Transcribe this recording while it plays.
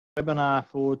Webinar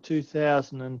for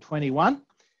 2021.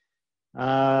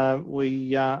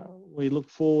 We look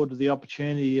forward to the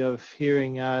opportunity of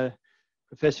hearing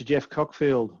Professor Geoff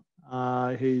Cockfield,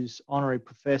 who's Honorary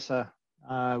Professor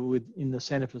in the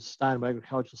Centre for Sustainable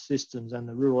Agricultural Systems and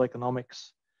the Rural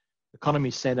Economies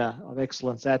Centre of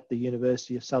Excellence at the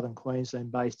University of Southern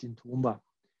Queensland, based in Toowoomba.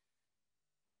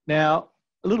 Now,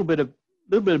 a little bit of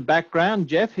background.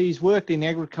 Geoff, he's worked in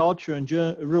agriculture and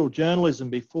rural journalism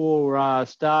before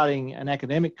starting an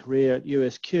academic career at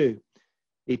USQ.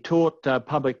 He taught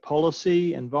public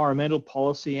policy, environmental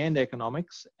policy and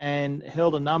economics, and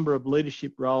held a number of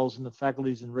leadership roles in the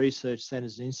faculties and research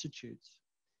centres and institutes.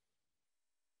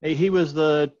 He was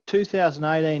the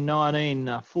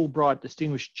 2018-19 Fulbright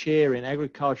Distinguished Chair in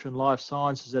Agriculture and Life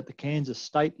Sciences at the Kansas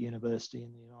State University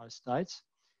in the United States,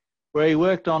 where he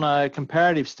worked on a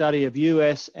comparative study of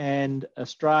US and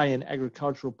Australian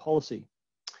agricultural policy.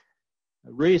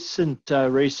 Recent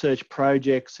research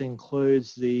projects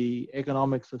includes the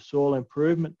economics of soil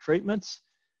improvement treatments,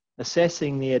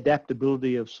 assessing the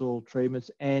adaptability of soil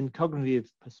treatments, and cognitive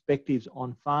perspectives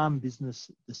on farm business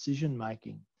decision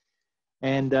making.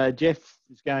 And Geoff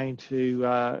is going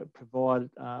to provide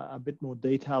a bit more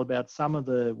detail about some of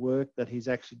the work that he's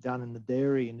actually done in the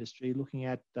dairy industry, looking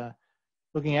at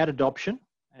adoption,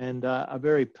 and a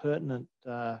very pertinent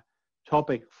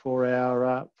topic for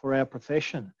our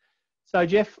profession. So,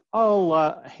 Geoff,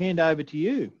 I'll hand over to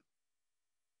you.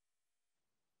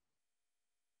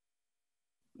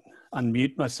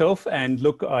 Unmute myself, and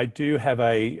look, I do have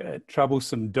a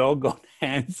troublesome dog on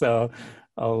hand, so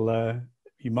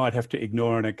you might have to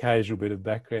ignore an occasional bit of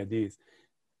background noise.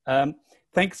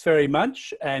 Thanks very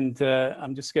much, and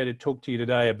I'm just going to talk to you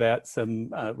today about some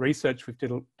research we've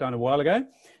done a while ago.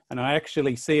 And I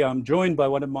actually see I'm joined by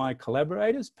one of my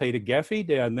collaborators, Peter Gaffey,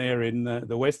 down there in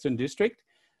the Western District.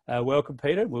 Welcome,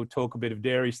 Peter. We'll talk a bit of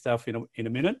dairy stuff in a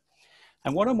minute.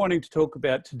 And what I'm wanting to talk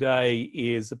about today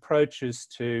is approaches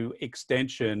to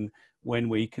extension when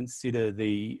we consider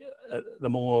the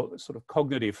more sort of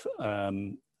cognitive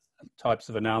types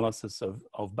of analysis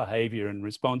of behaviour and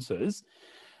responses.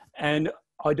 And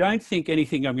I don't think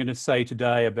anything I'm going to say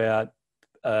today about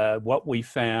what we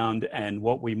found and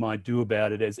what we might do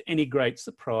about it as any great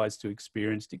surprise to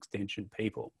experienced extension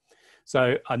people.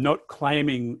 So I'm not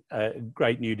claiming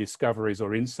great new discoveries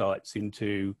or insights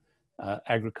into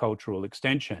agricultural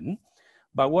extension,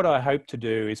 but what I hope to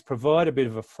do is provide a bit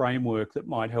of a framework that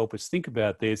might help us think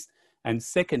about this, and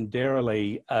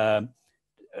secondarily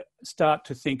start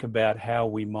to think about how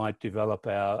we might develop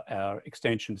our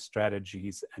extension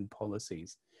strategies and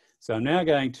policies. So I'm now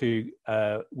going to,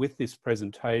 with this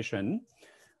presentation,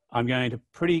 I'm going to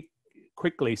pretty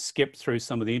quickly skip through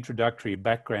some of the introductory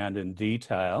background and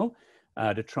detail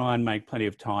to try and make plenty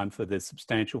of time for the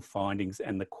substantial findings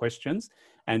and the questions.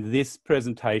 And this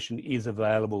presentation is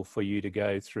available for you to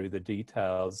go through the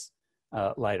details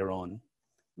later on.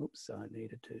 Oops, I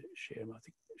needed to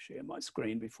share my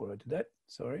screen before I did that,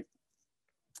 sorry.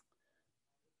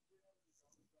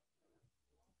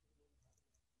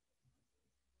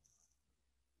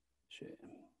 Share.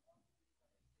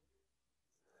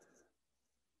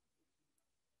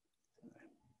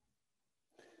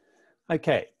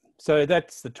 Okay, so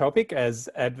that's the topic as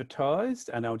advertised,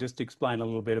 and I'll just explain a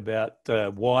little bit about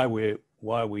why we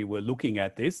were looking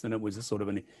at this, and it was a sort of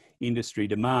an industry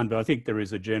demand, but I think there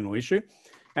is a general issue,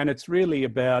 and it's really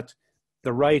about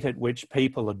the rate at which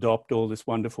people adopt all this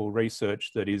wonderful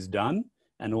research that is done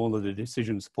and all of the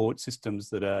decision support systems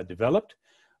that are developed.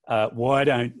 Why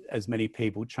don't as many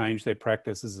people change their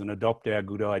practices and adopt our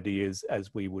good ideas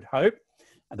as we would hope?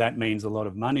 That means a lot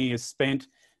of money is spent.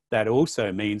 That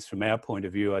also means, from our point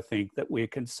of view, I think that we're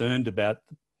concerned about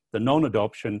the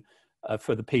non-adoption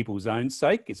for the people's own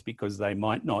sake. It's because they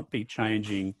might not be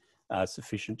changing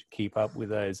sufficient to keep up with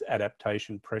those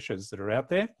adaptation pressures that are out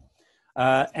there.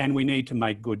 And we need to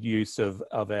make good use of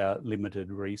our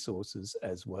limited resources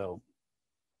as well.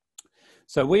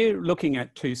 So we're looking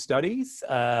at two studies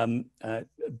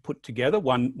put together.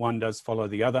 One does follow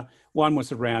the other. One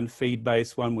was around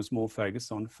feed-based, one was more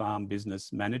focused on farm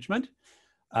business management.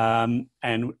 And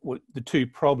the two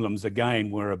problems,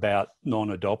 again, were about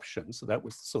non-adoption. So that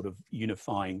was the sort of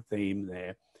unifying theme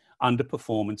there.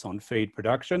 Underperformance on feed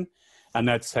production. And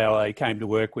that's how I came to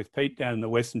work with Pete down in the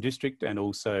Western District and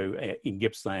also in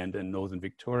Gippsland and Northern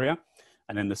Victoria.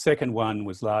 And then the second one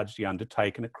was largely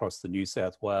undertaken across the New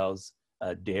South Wales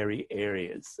dairy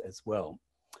areas as well.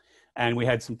 And we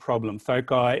had some problem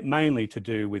foci, mainly to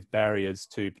do with barriers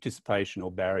to participation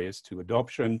or barriers to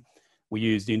adoption. We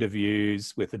used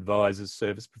interviews with advisors,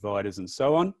 service providers, and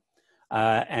so on.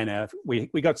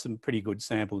 We got some pretty good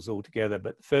samples altogether,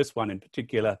 but the first one in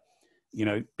particular, you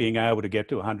know, being able to get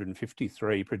to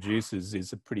 153 producers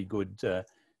is a pretty good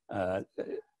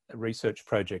research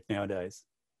project nowadays.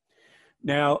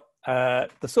 Now,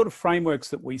 the sort of frameworks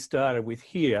that we started with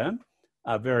here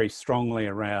are very strongly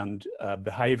around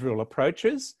behavioural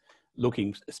approaches,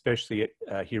 looking especially at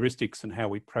heuristics and how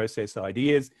we process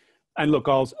ideas. And look,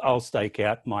 I'll stake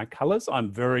out my colours.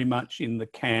 I'm very much in the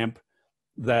camp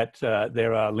that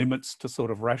there are limits to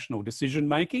sort of rational decision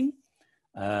making.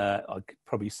 I could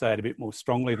probably say it a bit more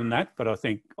strongly than that, but I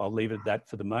think I'll leave it at that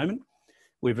for the moment.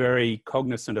 We're very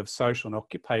cognizant of social and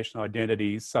occupational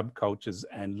identities, subcultures,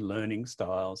 and learning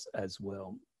styles as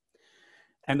well.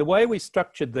 And the way we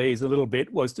structured these a little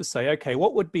bit was to say, okay,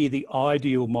 what would be the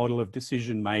ideal model of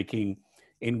decision making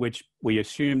in which we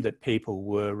assumed that people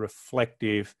were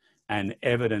reflective and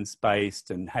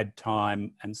evidence-based and had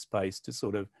time and space to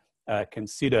sort of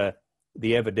consider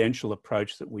the evidential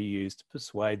approach that we use to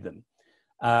persuade them.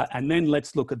 And then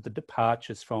let's look at the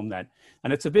departures from that.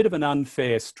 And it's a bit of an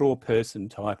unfair straw person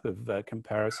type of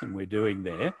comparison we're doing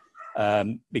there,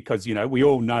 because, you know, we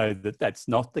all know that that's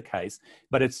not the case,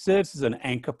 but it serves as an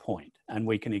anchor point and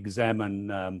we can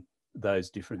examine those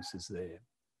differences there.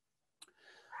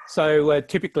 So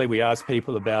typically we ask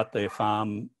people about their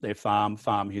farm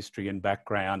history and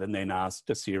background, and then asked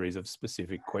a series of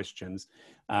specific questions.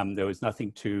 There was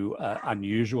nothing too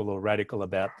unusual or radical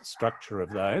about the structure of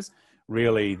those.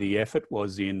 Really, the effort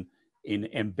was in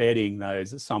embedding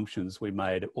those assumptions we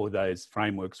made, or those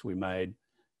frameworks we made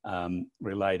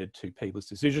related to people's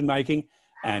decision making,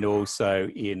 and also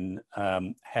in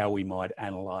how we might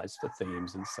analyse for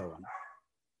themes and so on.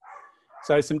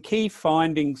 So some key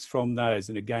findings from those,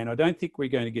 and again, I don't think we're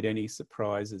going to get any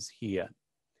surprises here.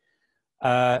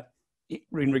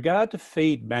 In regard to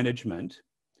feed management,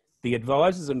 the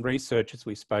advisors and researchers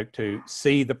we spoke to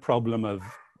see the problem of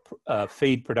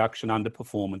feed production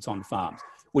underperformance on farms.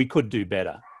 We could do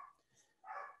better.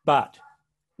 But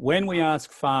when we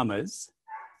ask farmers,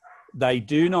 they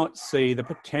do not see the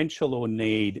potential or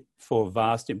need for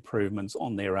vast improvements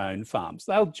on their own farms.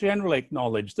 They'll generally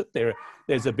acknowledge that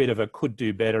there's a bit of a could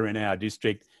do better in our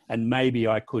district, and maybe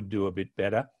I could do a bit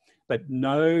better, but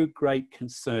no great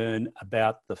concern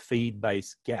about the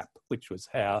feed-based gap, which was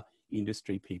how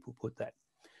industry people put that.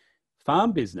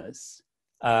 Farm business,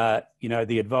 you know,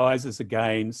 the advisors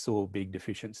again saw big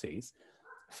deficiencies.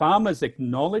 Farmers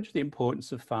acknowledge the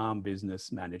importance of farm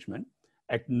business management,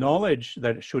 acknowledge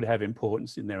that it should have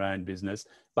importance in their own business,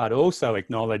 but also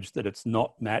acknowledge that it's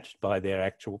not matched by their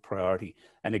actual priority.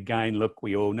 And again, look,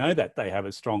 we all know that they have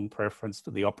a strong preference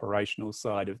for the operational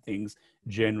side of things,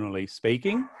 generally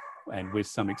speaking, and with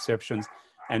some exceptions,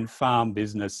 and farm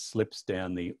business slips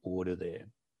down the order there.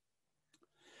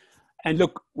 And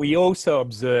look, we also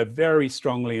observe very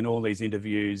strongly in all these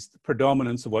interviews the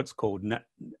predominance of what's called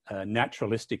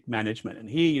naturalistic management. And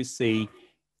here you see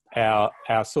our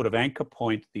sort of anchor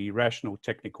point, the rational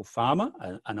technical farmer,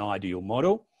 an ideal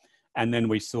model. And then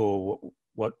we saw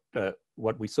what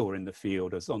we saw in the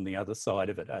field as on the other side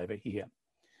of it over here.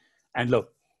 And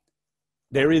look,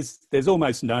 there's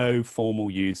almost no formal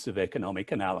use of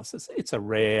economic analysis. It's a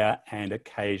rare and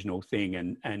occasional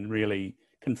thing, and really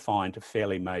confined to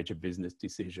fairly major business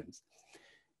decisions.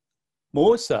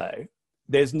 More so,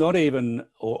 there's not even,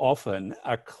 or often,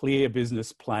 a clear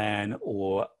business plan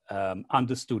or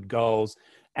understood goals,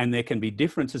 and there can be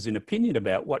differences in opinion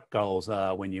about what goals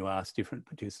are when you ask different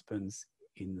participants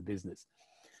in the business.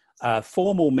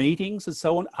 Formal meetings and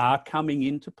so on are coming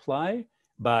into play,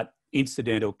 but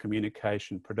incidental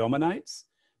communication predominates.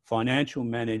 Financial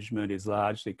management is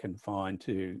largely confined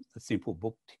to the simple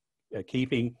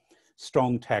bookkeeping,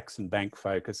 strong tax and bank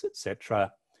focus,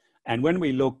 etc. And when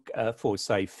we look for,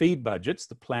 say, feed budgets,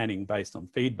 the planning based on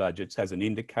feed budgets has an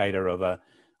indicator of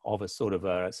a sort of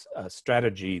a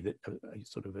strategy, that a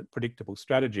sort of a predictable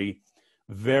strategy.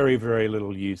 Very, very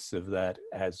little use of that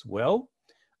as well.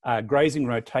 Grazing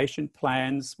rotation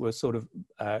plans were sort of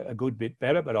a good bit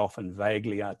better, but often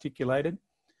vaguely articulated.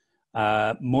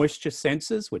 Moisture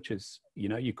sensors, which is, you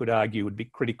know, you could argue would be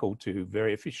critical to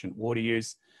very efficient water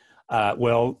use.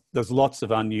 Well, there's lots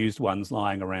of unused ones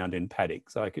lying around in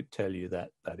paddocks. I could tell you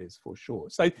that is for sure.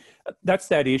 So that's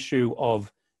that issue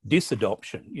of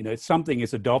disadoption. You know, something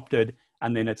is adopted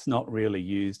and then it's not really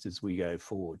used as we go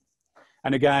forward.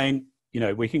 And again, you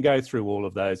know, we can go through all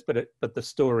of those, but the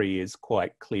story is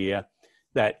quite clear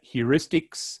that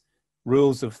heuristics,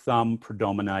 rules of thumb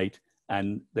predominate,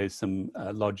 and there's some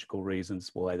logical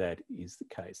reasons why that is the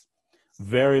case.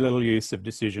 Very little use of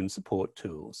decision support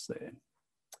tools there.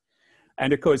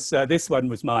 And of course, this one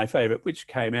was my favourite, which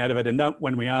came out of it. And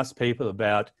when we asked people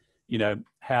about, you know,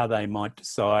 how they might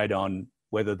decide on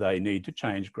whether they need to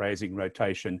change grazing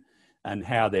rotation and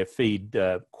how their feed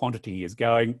quantity is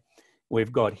going.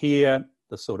 We've got here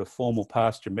the sort of formal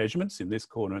pasture measurements in this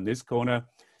corner and this corner,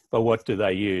 but what do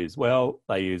they use? Well,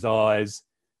 they use eyes,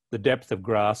 the depth of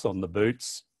grass on the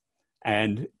boots,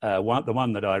 and the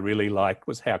one that I really liked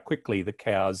was how quickly the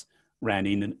cows ran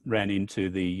into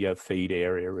the feed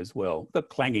area as well. The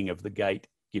clanging of the gate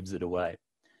gives it away.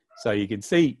 So you can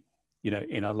see, you know,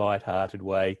 in a light-hearted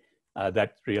way,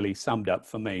 that really summed up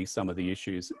for me some of the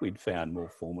issues that we'd found more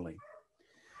formally.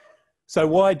 So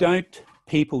why don't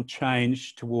people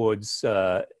change towards,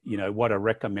 you know, what are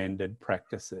recommended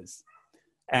practices?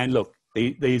 And look,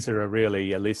 these are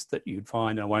really a list that you'd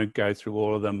find. I won't go through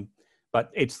all of them,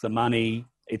 but it's the money,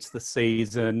 it's the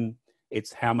season,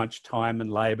 it's how much time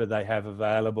and labour they have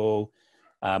available.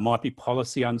 Might be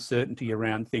policy uncertainty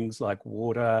around things like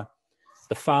water.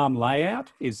 The farm layout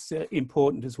is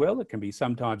important as well. It can be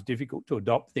sometimes difficult to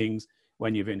adopt things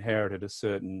when you've inherited a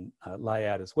certain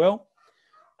layout as well.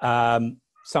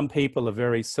 Some people are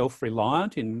very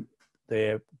self-reliant in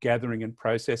their gathering and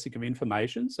processing of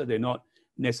information, so they're not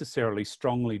necessarily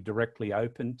strongly directly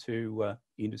open to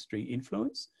industry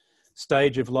influence.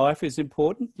 Stage of life is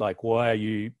important, like why are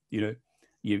you, you know,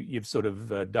 you've sort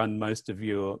of done most of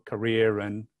your career,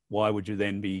 and why would you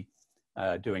then be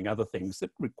doing other things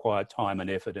that require time and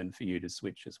effort and for you to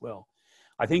switch as well.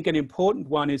 I think an important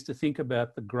one is to think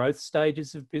about the growth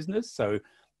stages of business. So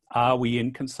are we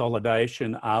in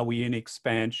consolidation? Are we in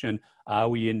expansion? Are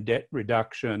we in debt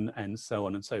reduction? And so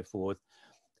on and so forth.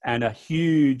 And a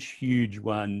huge, huge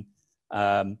one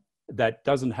that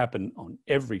doesn't happen on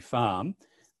every farm,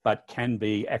 but can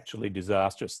be actually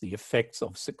disastrous, the effects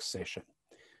of succession.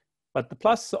 But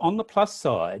on the plus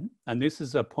side, and this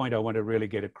is a point I want to really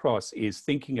get across, is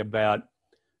thinking about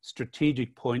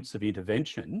strategic points of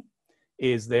intervention,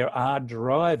 is there are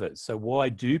drivers. So why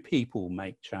do people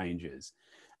make changes?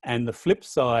 And the flip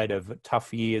side of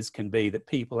tough years can be that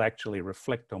people actually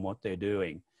reflect on what they're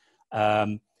doing.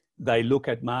 They look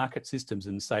at market systems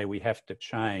and say, we have to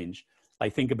change. They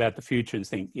think about the future and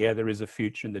think, yeah, there is a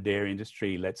future in the dairy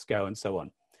industry, let's go, and so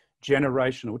on.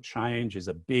 Generational change is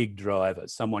a big driver.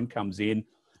 Someone comes in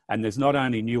and there's not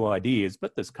only new ideas,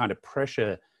 but there's kind of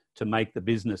pressure to make the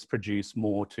business produce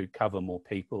more to cover more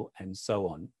people and so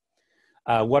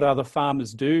on. What other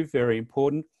farmers do, very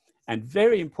important, and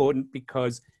very important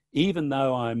because even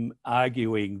though I'm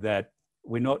arguing that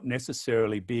we're not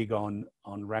necessarily big on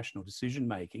rational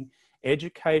decision-making,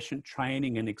 education,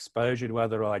 training and exposure to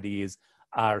other ideas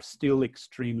are still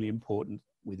extremely important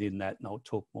within that, and I'll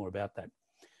talk more about that.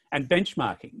 And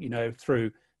benchmarking, you know,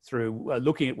 through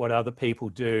looking at what other people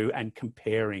do and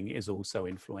comparing is also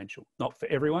influential. Not for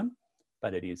everyone,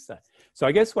 but it is so. So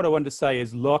I guess what I want to say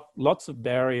is lots of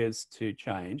barriers to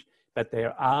change, but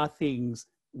there are things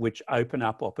which open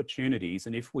up opportunities.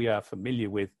 And if we are familiar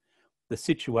with the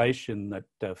situation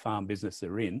that farm business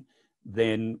are in,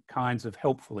 then kinds of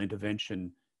helpful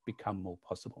intervention become more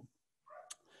possible.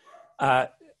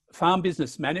 Farm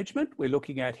business management we're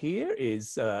looking at here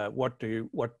is what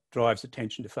drives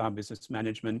attention to farm business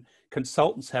management.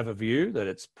 Consultants have a view that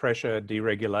it's pressure,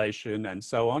 deregulation, and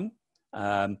so on.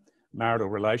 Marital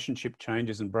relationship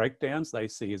changes and breakdowns they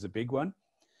see as a big one.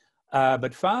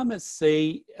 But farmers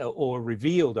see, or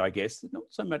revealed, I guess, not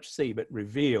so much see, but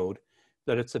revealed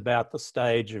that it's about the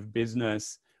stage of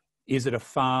business. Is it a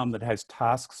farm that has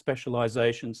task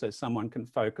specialization so someone can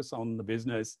focus on the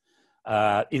business?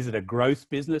 Is it a growth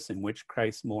business, in which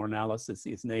case more analysis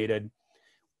is needed?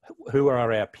 Who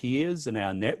are our peers and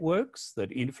our networks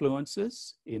that influence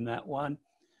us in that one?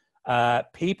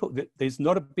 People, there's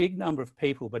not a big number of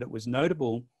people, but it was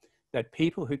notable that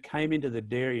people who came into the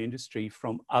dairy industry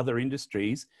from other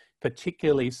industries,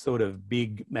 particularly sort of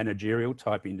big managerial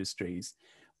type industries,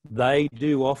 they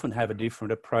do often have a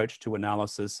different approach to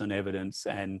analysis and evidence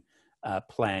and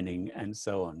planning and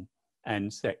so on.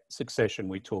 And succession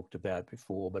we talked about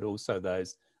before, but also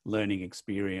those learning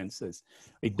experiences.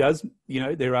 It does, you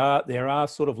know, there are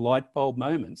sort of light bulb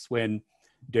moments when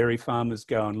dairy farmers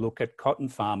go and look at cotton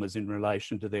farmers in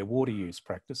relation to their water use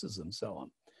practices and so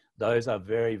on. Those are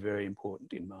very, very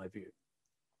important in my view.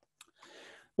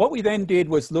 What we then did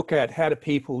was look at how do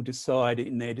people decide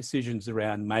in their decisions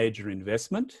around major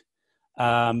investment.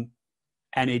 And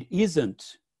it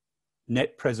isn't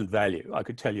net present value. I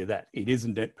could tell you that. It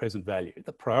isn't net present value.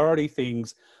 The priority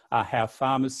things are how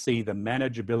farmers see the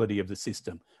manageability of the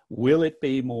system. Will it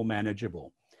be more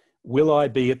manageable? Will I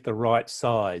be at the right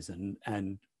size?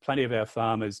 And plenty of our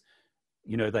farmers,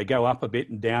 you know, they go up a bit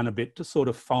and down a bit to sort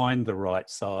of find the right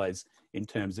size in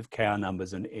terms of cow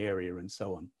numbers and area and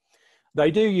so on.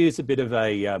 They do use a bit of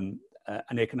an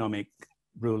economic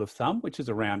rule of thumb, which is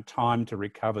around time to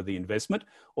recover the investment,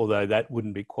 although that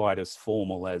wouldn't be quite as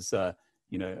formal as a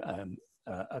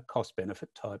cost-benefit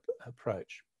type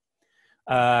approach.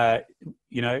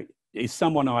 Is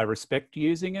someone I respect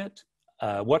using it?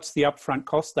 What's the upfront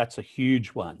cost? That's a huge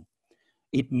one.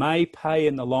 It may pay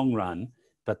in the long run,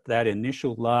 but that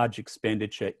initial large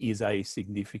expenditure is a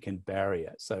significant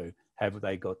barrier. So have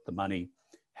they got the money?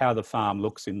 How the farm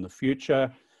looks in the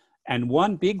future? And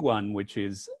one big one, which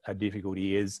is a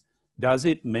difficulty, is does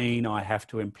it mean I have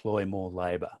to employ more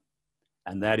labour?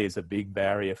 And that is a big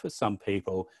barrier for some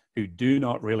people who do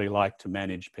not really like to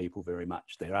manage people very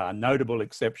much. There are notable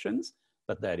exceptions,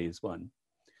 but that is one.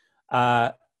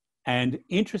 And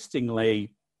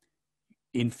interestingly,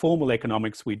 in formal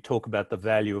economics, we talk about the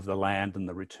value of the land and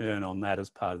the return on that as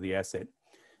part of the asset.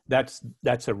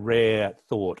 That's a rare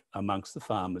thought amongst the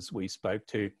farmers we spoke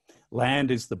to.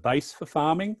 Land is the base for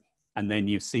farming, and then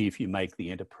you see if you make the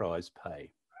enterprise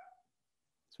pay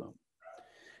as well.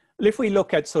 If we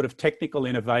look at sort of technical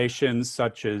innovations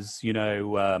such as,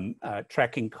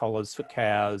 tracking collars for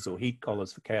cows or heat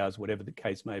collars for cows, whatever the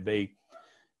case may be,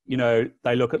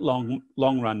 they look at long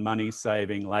run money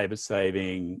saving, labour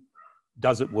saving.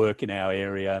 Does it work in our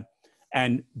area?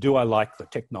 And do I like the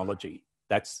technology?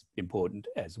 That's important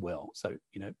as well. So,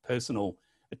 personal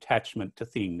attachment to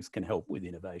things can help with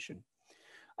innovation.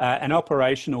 And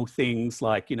operational things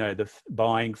like, the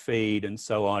buying feed and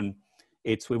so on,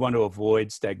 we want to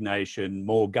avoid stagnation,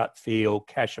 more gut feel,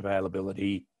 cash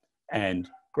availability, and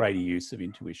greater use of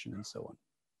intuition and so on.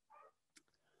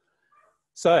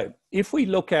 So if we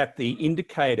look at the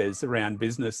indicators around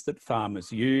business that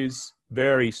farmers use,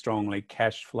 very strongly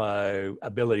cash flow,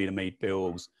 ability to meet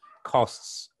bills,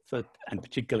 costs, and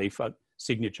particularly for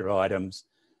signature items,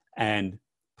 and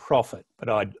profit.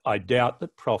 But I doubt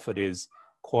that profit is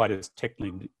quite as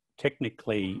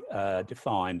technically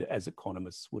defined as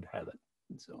economists would have it,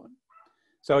 and so on.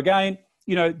 So again,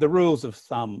 the rules of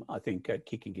thumb, I think, are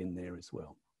kicking in there as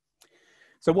well.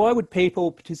 So why would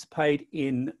people participate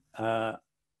in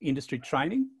industry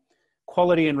training?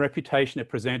 Quality and reputation of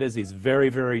presenters is very,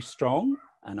 very strong,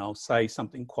 and I'll say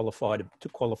something qualified to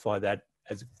qualify that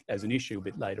as an issue a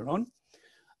bit later on.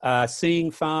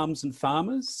 Seeing farms and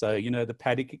farmers, so the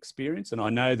paddock experience, and I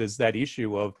know there's that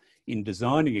issue of in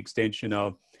designing extension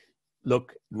of,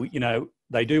 look,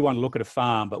 they do want to look at a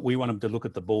farm, but we want them to look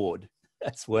at the board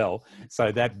as well.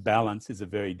 So that balance is a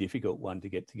very difficult one to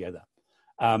get together.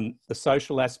 The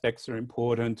social aspects are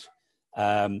important.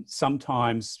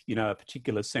 Sometimes, a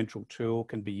particular central tool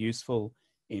can be useful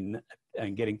in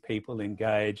getting people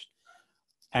engaged.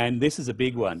 And this is a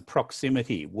big one,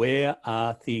 proximity. Where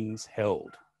are things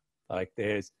held? Like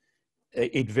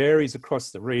it varies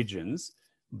across the regions,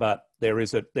 but there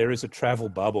is a travel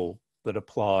bubble that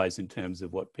applies in terms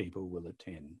of what people will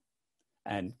attend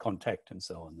and contact and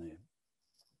so on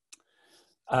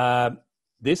there.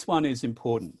 This one is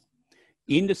important.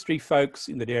 Industry folks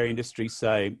in the dairy industry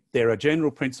say there are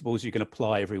general principles you can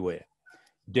apply everywhere.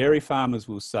 Dairy farmers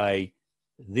will say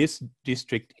this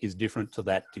district is different to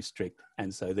that district,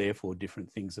 and so therefore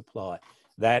different things apply.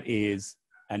 That is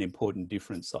an important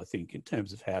difference, I think, in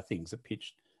terms of how things are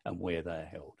pitched and where they are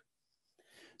held.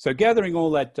 So gathering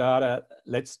all that data,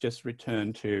 let's just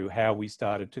return to how we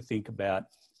started to think about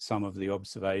some of the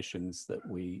observations that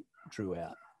we drew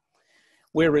out.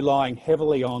 We're relying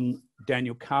heavily on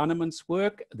Daniel Kahneman's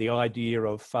work, the idea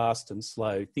of fast and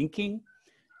slow thinking,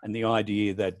 and the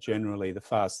idea that generally the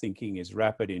fast thinking is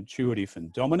rapid, intuitive,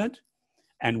 and dominant,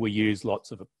 and we use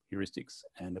lots of heuristics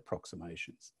and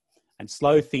approximations. And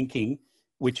slow thinking,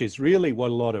 which is really what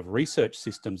a lot of research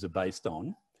systems are based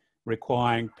on,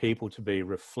 requiring people to be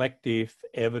reflective,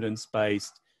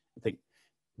 evidence-based. I think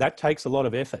that takes a lot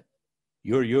of effort.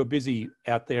 You're busy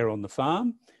out there on the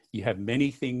farm. You have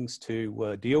many things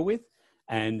to deal with.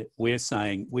 And we're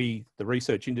saying, the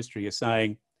research industry are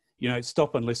saying,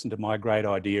 stop and listen to my great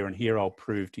idea, and here I'll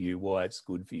prove to you why it's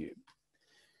good for you.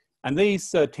 And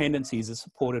these tendencies are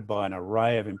supported by an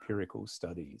array of empirical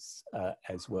studies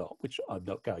as well, which I'm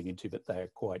not going into, but they are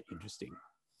quite interesting.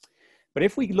 But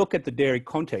if we look at the dairy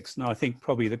context, and I think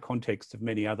probably the context of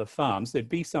many other farms, there'd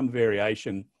be some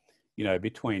variation,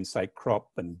 between, say, crop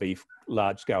and beef,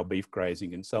 large-scale beef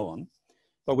grazing and so on.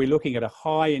 But we're looking at a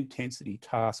high-intensity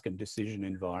task and decision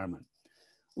environment.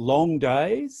 Long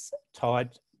days,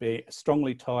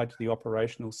 strongly tied to the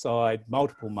operational side,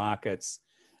 multiple markets.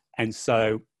 And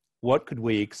so what could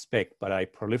we expect but a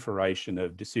proliferation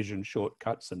of decision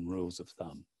shortcuts and rules of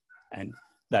thumb? And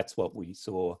that's what we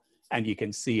saw. And you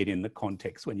can see it in the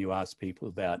context when you ask people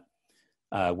about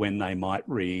when they might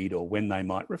read or when they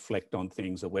might reflect on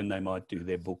things or when they might do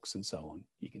their books and so on.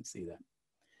 You can see that.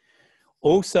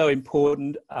 Also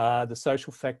important are the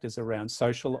social factors around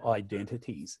social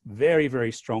identities, very,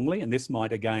 very strongly, and this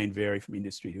might again vary from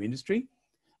industry to industry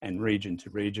and region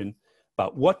to region,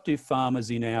 but what do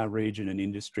farmers in our region and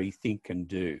industry think and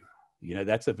do? You know,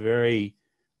 that's a very,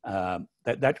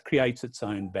 that creates its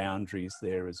own boundaries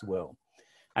there as well.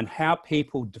 And how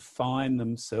people define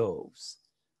themselves,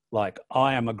 like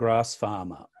I am a grass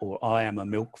farmer or I am a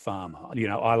milk farmer, you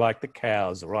know, I like the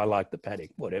cows or I like the paddock,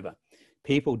 whatever.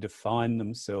 People define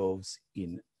themselves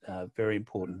in very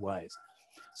important ways.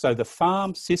 So the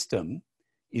farm system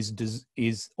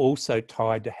is also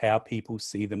tied to how people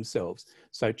see themselves.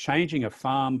 So changing a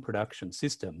farm production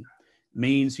system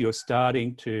means you're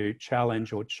starting to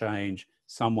challenge or change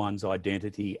someone's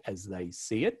identity as they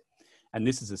see it. And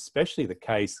this is especially the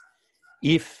case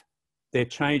if they're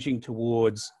changing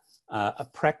towards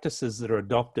practices that are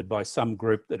adopted by some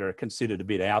group that are considered a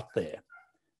bit out there,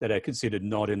 that are considered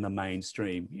not in the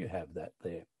mainstream. You have that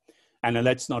there. And then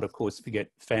let's not, of course, forget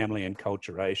family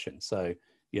enculturation. So,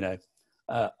 you know,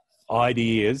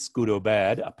 ideas, good or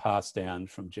bad, are passed down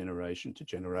from generation to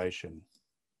generation.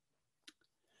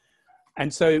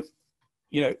 And so,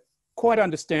 you know, quite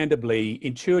understandably,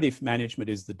 intuitive management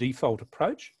is the default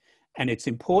approach. And it's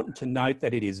important to note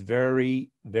that it is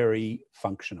very, very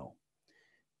functional.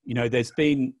 You know, there's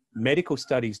been medical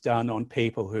studies done on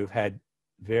people who've had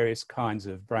various kinds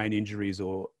of brain injuries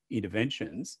or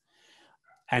interventions,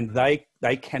 and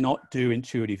they cannot do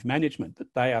intuitive management, but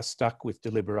they are stuck with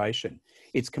deliberation.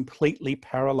 It's completely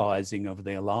paralyzing of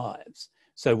their lives.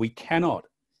 So we cannot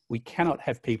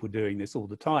have people doing this all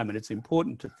the time. And it's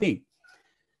important to think,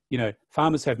 you know,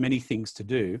 farmers have many things to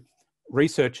do.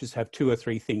 Researchers have 2 or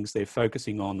 3 things they're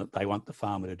focusing on that they want the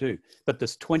farmer to do. But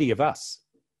there's 20 of us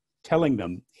telling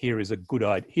them here is a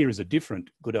different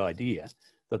good idea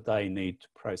that they need to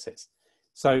process.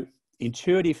 So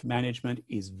intuitive management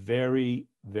is very,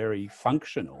 very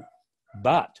functional,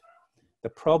 but the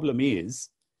problem is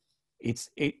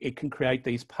it can create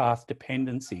these path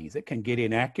dependencies. It can get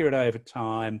inaccurate over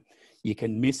time. You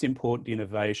can miss important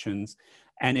innovations,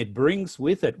 and it brings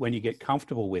with it, when you get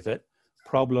comfortable with it,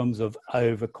 problems of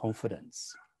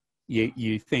overconfidence.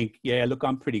 You think, yeah, look,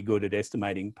 I'm pretty good at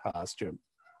estimating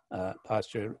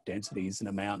pasture densities and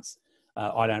amounts.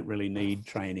 I don't really need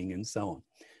training and so on.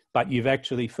 But you've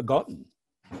actually forgotten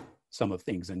some of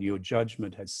things and your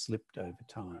judgment has slipped over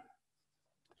time.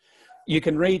 You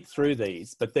can read through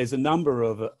these, but there's a number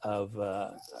of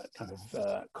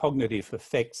cognitive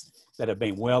effects that have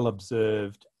been well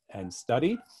observed and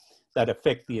studied that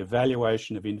affect the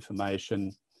evaluation of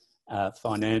information,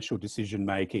 financial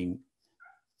decision-making,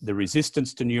 the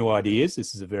resistance to new ideas,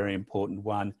 this is a very important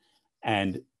one,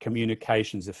 and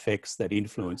communications effects that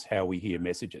influence how we hear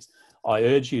messages. I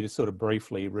urge you to sort of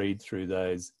briefly read through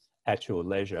those at your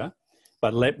leisure,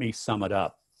 but let me sum it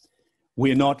up.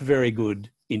 We're not very good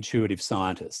intuitive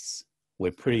scientists.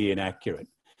 We're pretty inaccurate.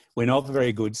 We're not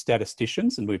very good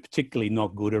statisticians, and we're particularly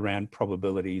not good around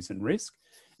probabilities and risk,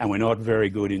 and we're not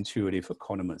very good intuitive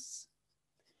economists.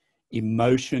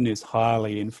 Emotion is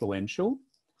highly influential.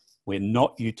 We're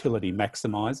not utility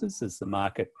maximizers, as the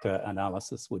market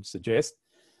analysis would suggest.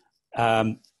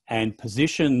 And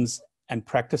positions and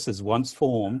practices once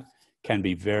formed can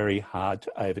be very hard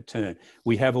to overturn.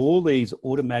 We have all these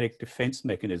automatic defense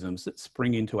mechanisms that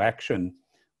spring into action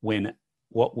when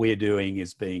what we're doing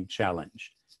is being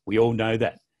challenged. We all know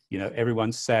that. You know,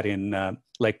 everyone sat in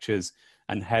lectures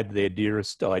and had their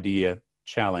dearest idea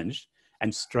challenged,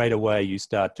 and straight away you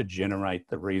start to generate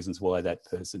the reasons why that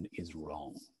person is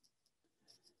wrong.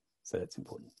 So that's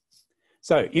important.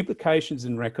 So implications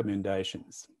and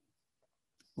recommendations.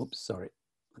 Oops, sorry.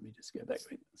 Let me just go back a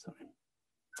bit. Sorry.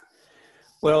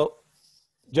 Well,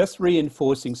 just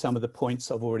reinforcing some of the points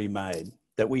I've already made,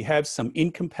 that we have some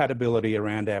incompatibility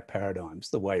around our paradigms,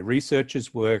 the way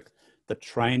researchers work, the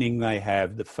training they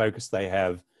have, the focus they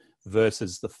have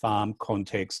versus the farm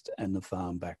context and the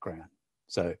farm background.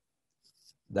 So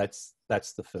that's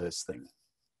the first thing.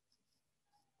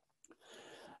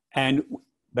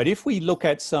 But if we look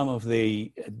at some of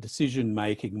the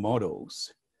decision-making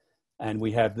models, and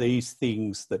we have these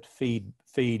things that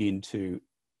feed into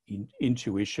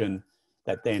intuition,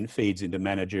 that then feeds into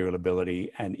managerial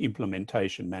ability and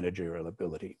implementation managerial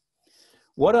ability.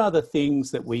 What are the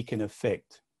things that we can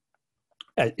affect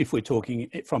if we're talking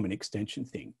from an extension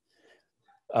thing?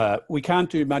 We can't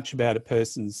do much about a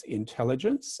person's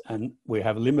intelligence, and we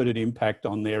have limited impact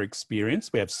on their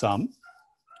experience. We have some,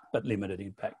 but limited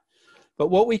impact. But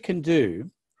what we can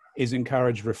do is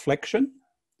encourage reflection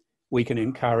We can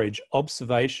encourage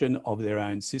observation of their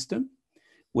own system.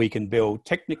 We can build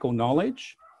technical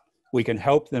knowledge. We can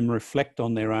help them reflect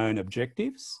on their own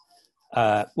objectives.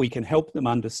 We can help them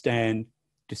understand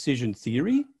decision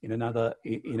theory in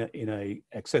a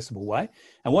accessible way.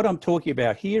 And what I'm talking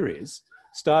about here is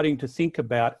starting to think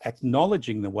about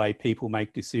acknowledging the way people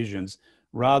make decisions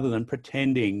rather than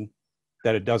pretending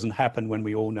that it doesn't happen when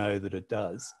we all know that it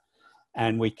does.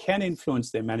 And we can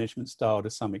influence their management style to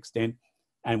some extent,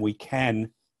 and we can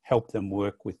help them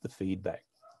work with the feedback.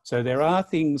 So there are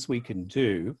things we can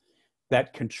do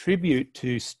that contribute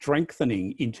to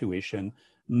strengthening intuition,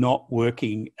 not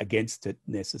working against it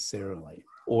necessarily,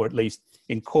 or at least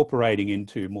incorporating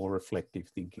into more reflective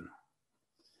thinking.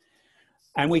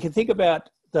 And we can think about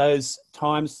those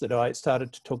times that I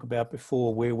started to talk about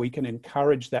before where we can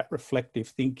encourage that reflective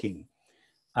thinking.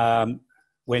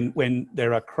 When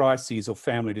there are crises or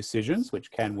family decisions,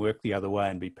 which can work the other way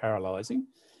and be paralysing,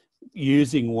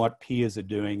 using what peers are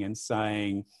doing and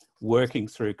saying, working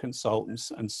through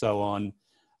consultants and so on,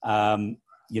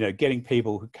 getting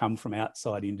people who come from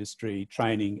outside industry,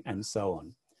 training and so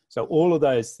on. So all of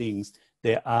those things,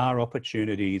 there are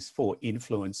opportunities for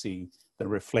influencing the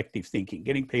reflective thinking,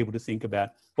 getting people to think about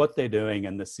what they're doing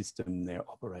and the system they're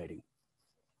operating.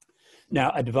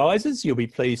 Now, advisors, you'll be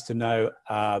pleased to know,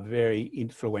 are very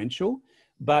influential,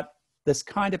 but there's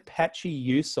kind of patchy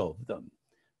use of them,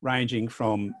 ranging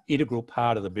from integral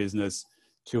part of the business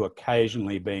to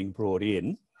occasionally being brought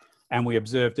in. And we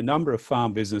observed a number of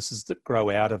farm businesses that grow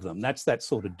out of them. That's that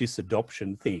sort of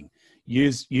disadoption thing.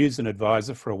 Use an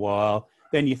advisor for a while,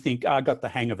 then you think, I got the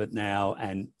hang of it now,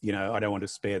 and I don't want to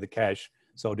spare the cash,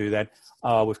 so I'll do that.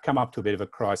 We've come up to a bit of a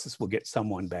crisis, we'll get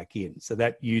someone back in. So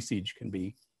that usage can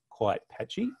be quite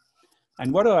patchy.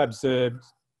 And what I observed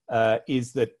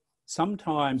is that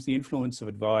sometimes the influence of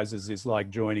advisors is like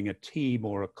joining a team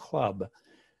or a club.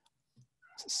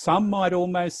 Some might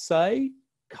almost say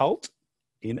cult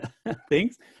in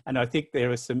things, and I think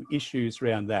there are some issues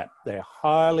around that. They're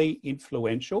highly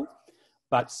influential,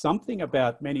 but something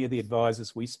about many of the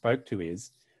advisors we spoke to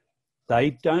is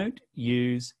they don't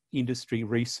use industry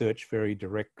research very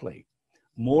directly.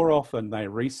 More often they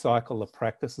recycle the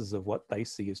practices of what they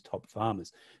see as top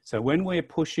farmers. So when we're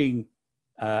pushing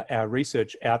our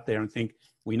research out there and think,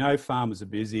 we know farmers are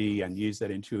busy and use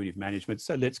that intuitive management,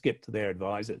 so let's get to their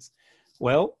advisors.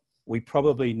 Well, we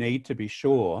probably need to be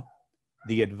sure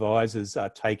the advisors are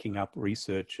taking up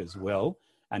research as well,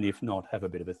 and if not, have a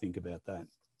bit of a think about that.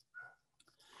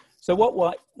 So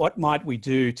what might we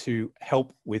do to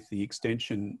help with the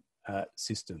extension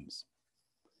systems?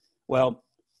 Well,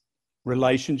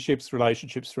 relationships.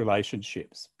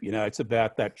 It's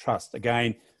about that trust.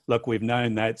 Again, look, we've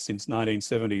known that since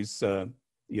 1970s,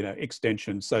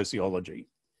 extension sociology,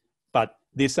 but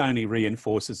this only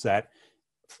reinforces that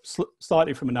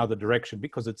slightly from another direction,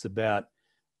 because it's about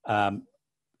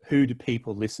who do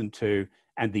people listen to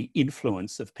and the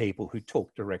influence of people who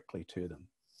talk directly to them.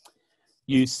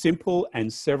 Use simple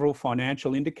and several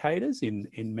financial indicators in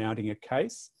mounting a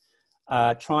case.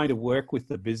 Trying to work with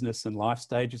the business and life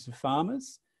stages of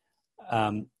farmers.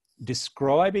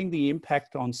 Describing the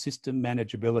impact on system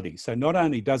manageability. So not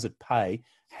only does it pay,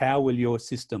 how will your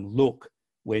system look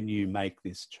when you make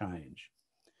this change?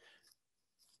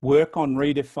 Work on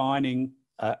redefining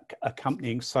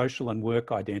accompanying social and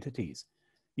work identities.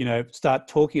 Start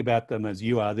talking about them as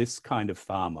you are this kind of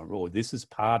farmer, or this is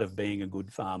part of being a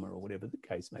good farmer, or whatever the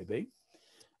case may be.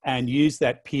 And use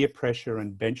that peer pressure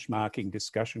and benchmarking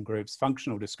discussion groups.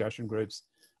 Functional discussion groups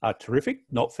are terrific,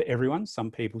 not for everyone. Some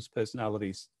people's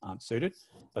personalities aren't suited,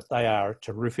 but they are a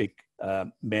terrific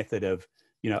method of,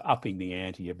 upping the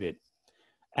ante a bit.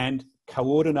 And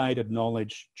coordinated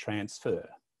knowledge transfer.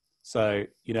 So,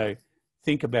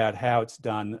 think about how it's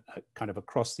done kind of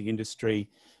across the industry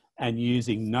and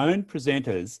using known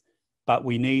presenters, but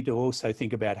we need to also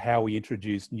think about how we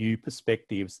introduce new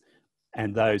perspectives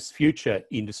and those future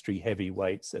industry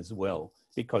heavyweights as well,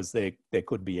 because there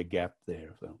could be a gap there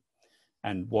as well.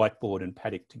 And whiteboard and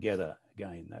paddock together,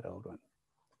 again, that old one.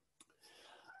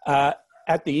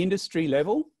 At the industry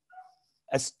level,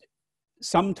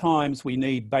 sometimes we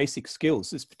need basic skills.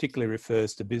 This particularly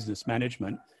refers to business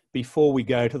management before we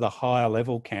go to the higher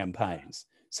level campaigns.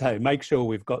 So make sure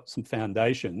we've got some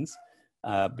foundations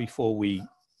before we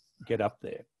get up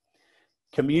there.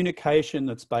 Communication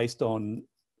that's based on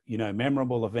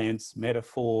memorable events,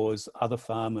 metaphors, other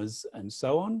farmers, and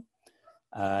so on.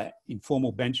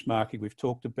 Informal benchmarking, we've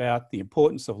talked about the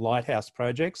importance of lighthouse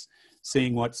projects,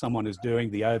 seeing what someone is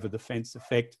doing, the over-the-fence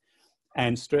effect,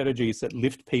 and strategies that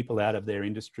lift people out of their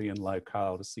industry and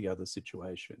locale to see other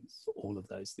situations. All of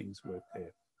those things work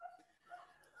there.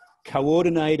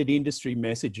 Coordinated industry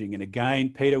messaging. And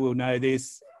again, Peter will know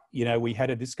this, you know, we had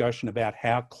a discussion about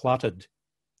how cluttered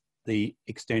the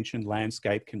extension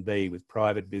landscape can be with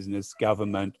private business,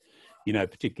 government, you know,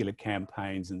 particular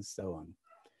campaigns and so on.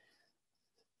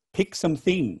 Pick some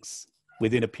things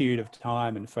within a period of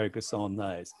time and focus on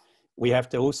those. We have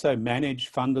to also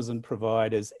manage funders and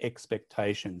providers'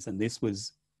 expectations, and this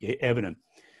was evident.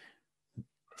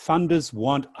 Funders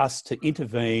want us to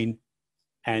intervene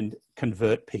and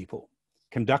convert people.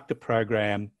 Conduct a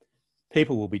program,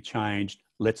 people will be changed,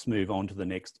 let's move on to the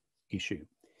next issue.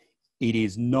 It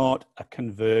is not a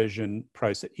conversion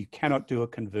process. You cannot do a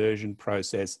conversion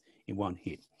process in one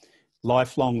hit.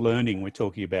 Lifelong learning we're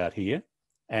talking about here,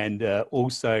 and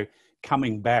also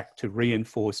coming back to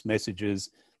reinforce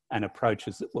messages and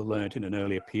approaches that were learnt in an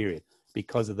earlier period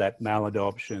because of that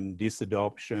maladoption,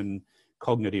 disadoption,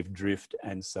 cognitive drift,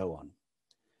 and so on.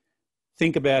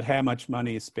 Think about how much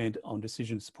money is spent on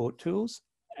decision support tools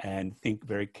and think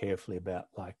very carefully about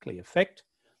likely effect.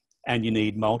 And you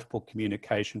need multiple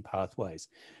communication pathways.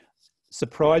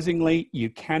 Surprisingly, you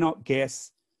cannot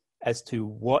guess as to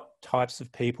what types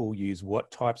of people use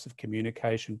what types of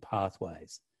communication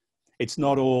pathways. It's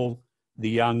not all the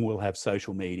young will have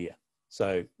social media.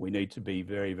 So we need to be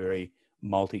very, very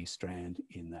multi-strand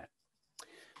in that.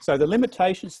 So the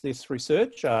limitations to this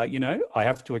research are, you know, I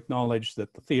have to acknowledge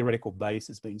that the theoretical base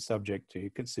has been subject to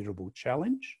considerable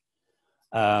challenge.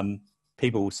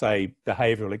 People will say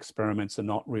behavioural experiments are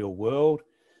not real world.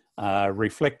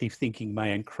 Reflective thinking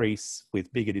may increase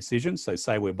with bigger decisions. So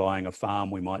say we're buying a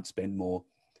farm, we might spend more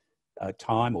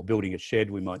time, or building a shed,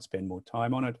 we might spend more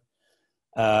time on it.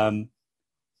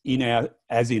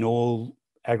 As in all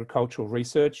agricultural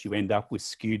research, you end up with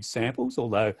skewed samples,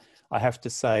 although I have to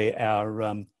say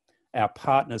our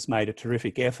partners made a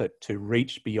terrific effort to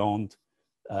reach beyond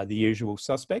the usual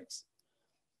suspects.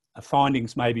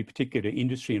 Findings may be particular to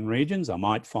industry and regions. I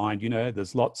might find, you know,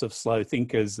 there's lots of slow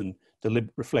thinkers and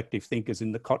reflective thinkers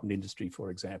in the cotton industry,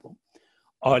 for example.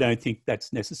 I don't think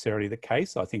that's necessarily the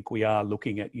case. I think we are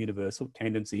looking at universal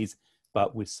tendencies,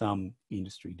 but with some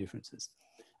industry differences.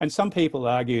 And some people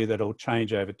argue that it'll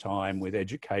change over time with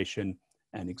education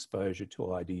and exposure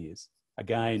to ideas.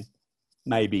 Again,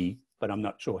 maybe, but I'm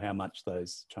not sure how much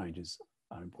those changes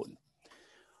are important.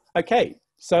 Okay,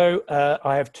 so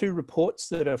I have two reports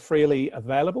that are freely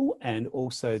available, and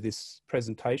also this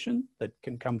presentation that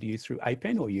can come to you through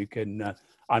APEN, or you can,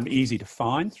 I'm easy to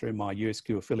find through my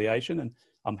USQ affiliation, and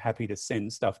I'm happy to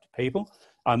send stuff to people.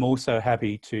 I'm also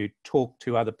happy to talk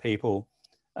to other people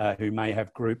who may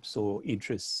have groups or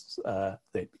interests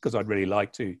because I'd really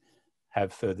like to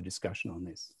have further discussion on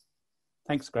this.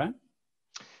 Thanks, Graham.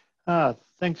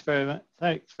 Thanks very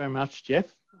much,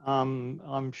 Geoff.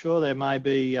 I'm sure there may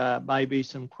be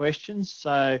some questions.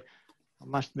 So I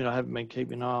must admit I haven't been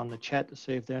keeping an eye on the chat to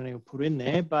see if there are any put in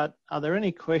there. But are there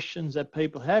any questions that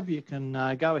people have? You can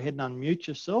go ahead and unmute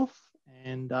yourself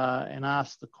and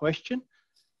ask the question.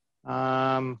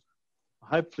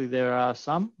 Hopefully there are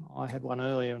some. I had one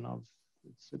earlier and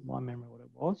it's slipped my memory what it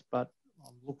was, but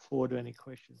I'll look forward to any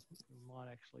questions that you might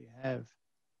actually have.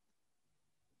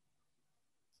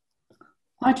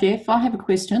 Hi, Geoff. I have a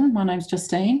question. My name's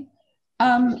Justine.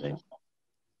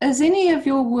 Has any of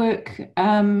your work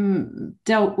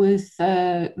dealt with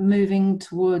moving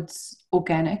towards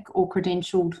organic or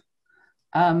credentialed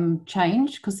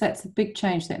change? Because that's a big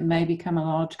change that may become a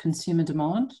large consumer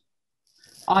demand.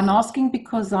 I'm asking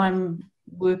because I'm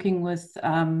working with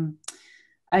AWRI,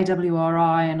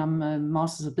 and I'm a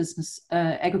Masters of Business,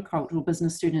 Agricultural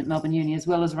Business student at Melbourne Uni, as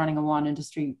well as running a wine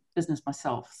industry business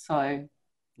myself. So,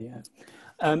 yeah,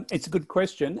 it's a good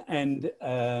question, and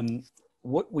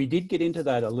what we did get into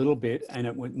that a little bit, and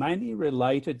it was mainly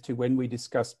related to when we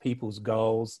discussed people's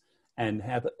goals and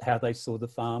how they saw the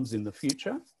farms in the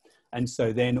future, and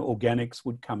so then organics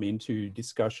would come into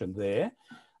discussion there.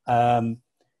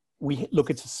 Look,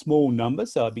 it's a small number,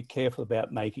 so I'd be careful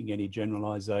about making any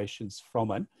generalizations from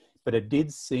it. But it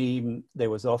did seem there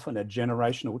was often a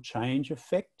generational change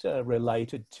effect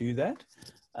related to that,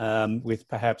 with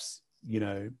perhaps, you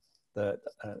know,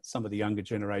 some of the younger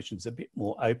generations a bit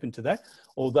more open to that.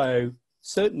 Although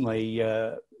certainly,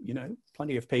 you know,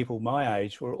 plenty of people my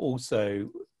age were also,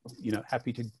 you know,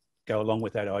 happy to go along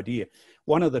with that idea.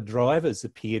 One of the drivers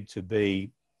appeared to be,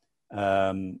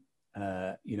 you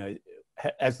know,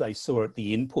 as they saw it,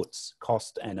 the inputs,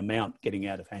 cost and amount getting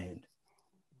out of hand.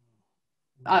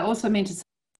 I also meant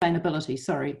sustainability,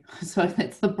 sorry. So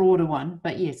that's the broader one,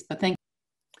 but yes, but thank you.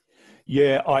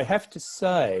 Yeah, I have to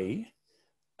say,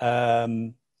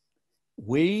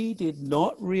 We did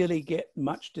not really get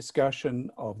much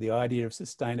discussion of the idea of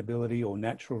sustainability or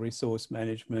natural resource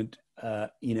management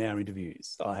in our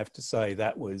interviews. I have to say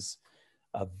that was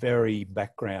a very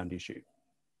background issue,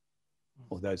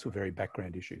 or those were very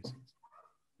background issues.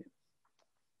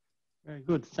 Very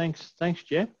good. Thanks,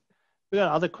 Geoff. We've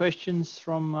got other questions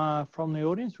from the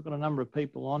audience. We've got a number of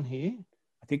people on here.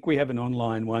 I think we have an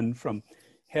online one from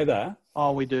Heather.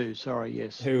 Oh, we do. Sorry,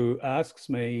 yes. Who asks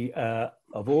me,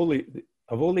 of all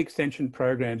the extension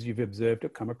programs you've observed or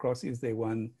come across, is there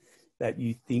one that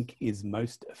you think is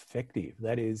most effective?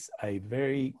 That is a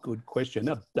very good question,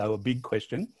 a big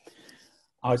question.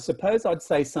 I suppose I'd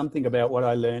say something about what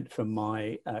I learned from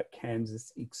my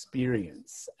Kansas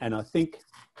experience. And I think,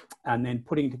 and then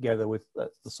putting together with the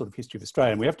sort of history of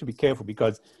Australia, and we have to be careful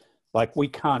because like we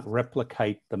can't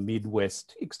replicate the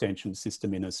Midwest extension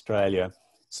system in Australia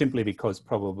simply because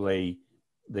probably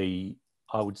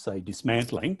I would say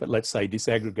dismantling, but let's say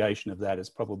disaggregation of that has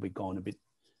probably gone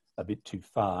a bit too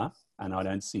far. And I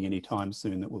don't see any time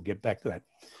soon that we'll get back to that.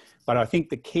 But I think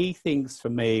the key things for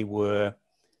me were,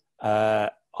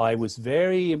 I was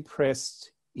very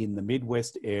impressed in the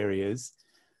Midwest areas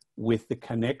with the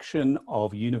connection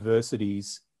of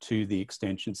universities to the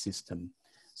extension system.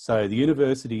 So the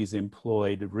universities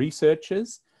employed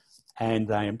researchers and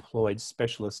they employed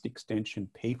specialist extension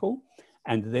people,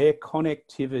 and their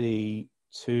connectivity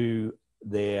to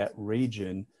their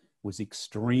region was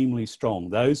extremely strong.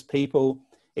 Those people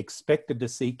expected to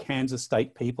see Kansas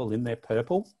State people in their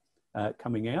purple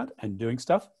coming out and doing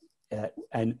stuff,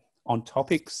 and on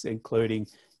topics including,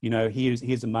 you know,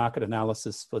 here's a market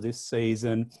analysis for this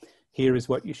season, here is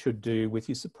what you should do with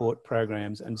your support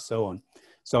programs and so on.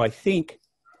 So I think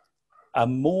a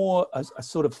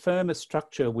sort of firmer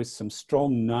structure with some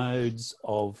strong nodes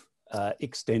of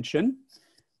extension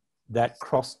that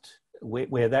crossed,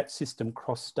 where that system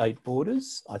crossed state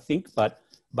borders, I think, but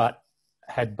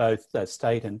had both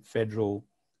state and federal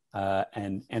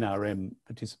and NRM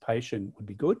participation would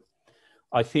be good.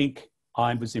 I think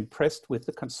I was impressed with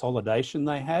the consolidation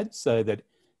they had, so that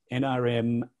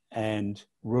NRM and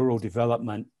rural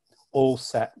development all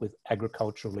sat with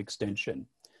agricultural extension.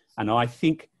 And I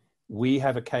think we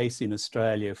have a case in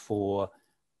Australia for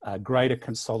greater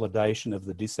consolidation of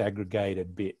the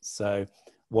disaggregated bit. So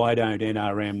why don't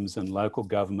NRMs and local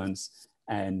governments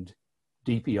and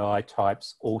DPI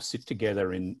types all sit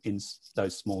together in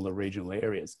those smaller regional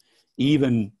areas?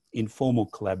 Even informal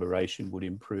collaboration would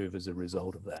improve as a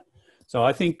result of that. So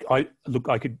I think, I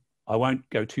won't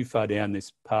go too far down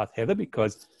this path, Heather,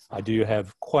 because I do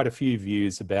have quite a few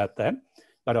views about that,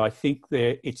 but I think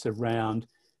it's around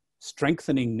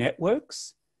strengthening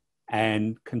networks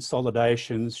and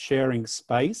consolidations, sharing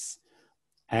space,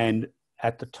 and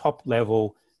at the top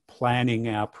level, planning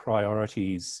our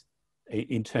priorities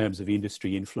in terms of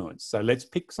industry influence. So let's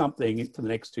pick something for the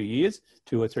next 2 years,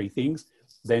 2 or 3 things,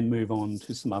 then move on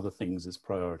to some other things as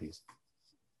priorities.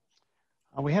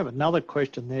 We have another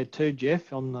question there too,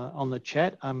 Geoff, on the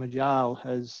chat. Majal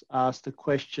has asked a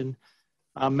question,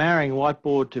 marrying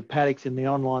whiteboard to paddocks in the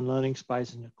online learning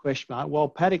space in a question mark. While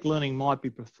paddock learning might be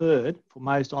preferred, for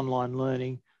most online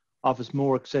learning offers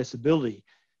more accessibility.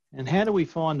 And how do we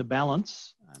find the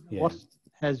balance? Yeah. What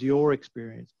has your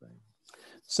experience been?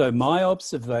 So my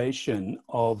observation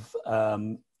of,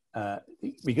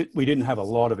 we didn't have a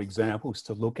lot of examples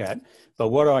to look at, but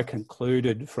what I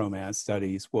concluded from our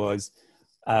studies was,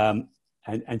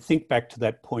 and think back to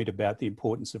that point about the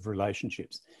importance of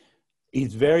relationships.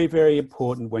 It's very, very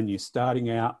important when you're starting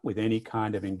out with any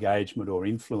kind of engagement or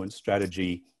influence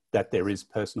strategy that there is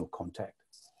personal contact.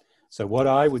 So what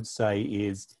I would say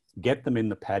is get them in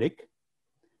the paddock,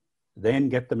 then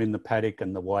get them in the paddock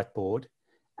and the whiteboard,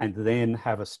 and then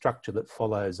have a structure that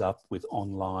follows up with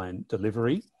online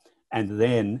delivery. And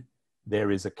then there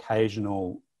is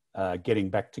occasional getting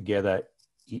back together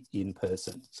in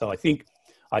person. So I think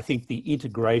the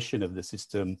integration of the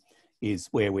system is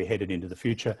where we're headed into the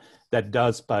future. That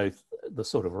does both the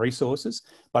sort of resources,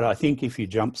 but I think if you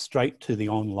jump straight to the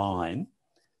online,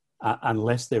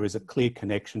 unless there is a clear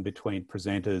connection between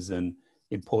presenters and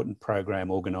important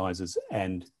program organisers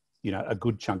and, you know, a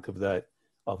good chunk of that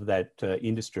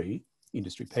industry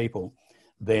people,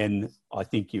 then I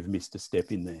think you've missed a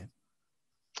step in there.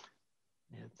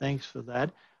 Yeah, thanks for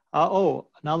that.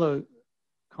 Another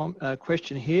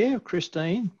question here.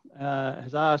 Christine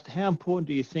has asked, how important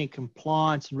do you think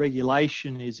compliance and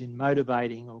regulation is in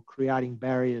motivating or creating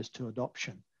barriers to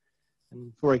adoption?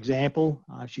 And for example,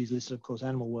 she's listed, of course,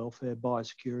 animal welfare,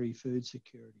 biosecurity, food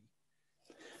security.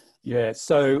 Yeah,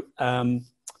 so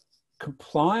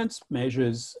compliance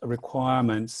measures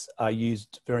requirements are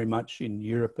used very much in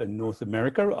Europe and North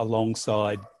America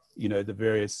alongside, you know, the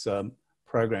various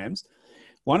programs.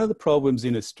 One of the problems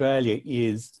in Australia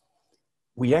is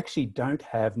we actually don't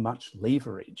have much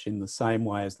leverage in the same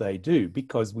way as they do,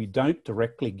 because we don't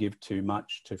directly give too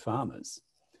much to farmers.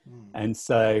 And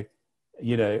so,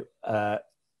 you know,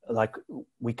 like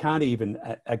we can't even,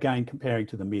 again, comparing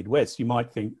to the Midwest, you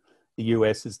might think the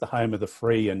US is the home of the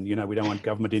free and, you know, we don't want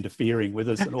government interfering with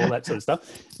us and all that sort of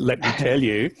stuff. Let me tell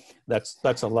you,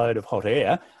 that's a load of hot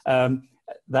air.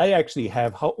 They actually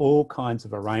have all kinds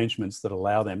of arrangements that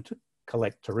allow them to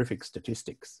collect terrific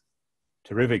statistics,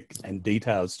 terrific and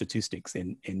detailed statistics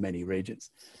in many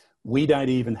regions. We don't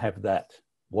even have that.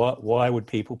 Why would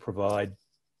people provide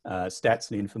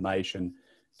stats and information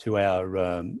to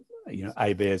our, you know,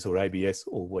 ABARES or ABS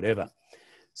or whatever?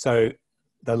 So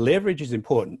the leverage is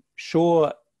important.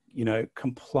 Sure, you know,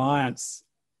 compliance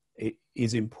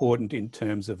is important in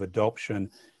terms of adoption,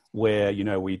 where, you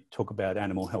know, we talk about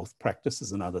animal health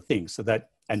practices and other things. So that,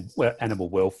 and animal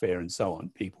welfare and so on,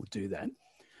 people do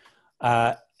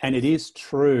that. And it is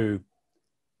true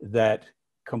that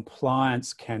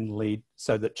compliance can lead,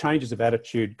 so that changes of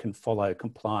attitude can follow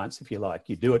compliance, if you like.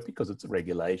 You do it because it's a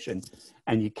regulation,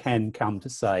 and you can come to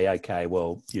say, okay,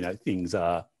 well, you know, things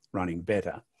are running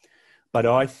better. But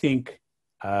I think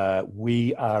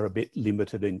we are a bit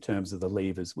limited in terms of the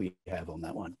levers we have on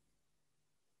that one.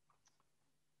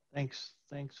 Thanks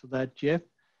for that, Geoff.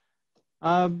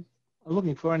 I'm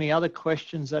looking for any other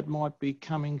questions that might be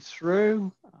coming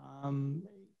through.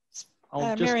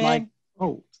 I'll just Marianne.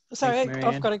 Sorry,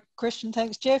 I've got a question.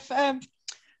 Thanks, Geoff.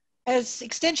 As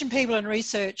extension people and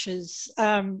researchers,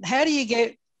 how do you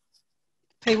get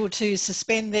people to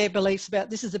suspend their beliefs about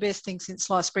this is the best thing since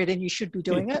sliced bread and you should be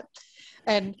doing it,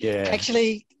 and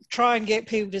actually try and get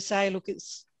people to say, look,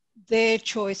 it's their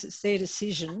choice, it's their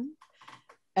decision,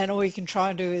 and all you can try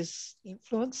and do is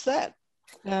influence that,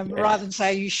 rather than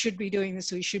say you should be doing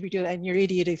this or you should be doing it and you're an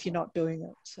idiot if you're not doing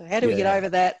it. So how do we get over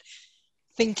that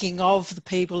thinking of the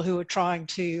people who are trying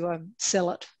to sell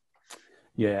it?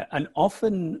 Yeah, and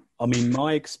often, I mean,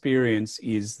 my experience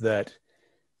is that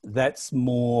that's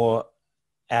more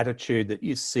attitude that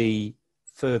you see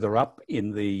further up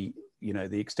in the, you know,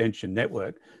 the extension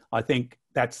network. I think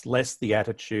that's less the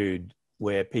attitude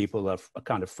where people are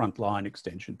kind of frontline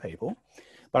extension people.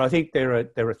 But I think there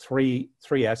are three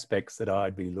aspects that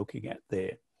I'd be looking at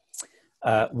there.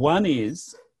 One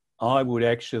is I would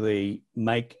actually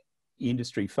make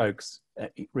industry folks,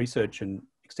 research and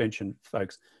extension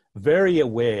folks, very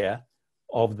aware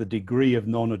of the degree of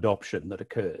non-adoption that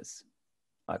occurs.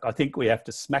 Like, I think we have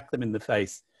to smack them in the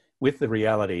face with the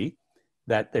reality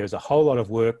that there's a whole lot of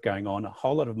work going on, a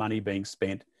whole lot of money being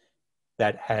spent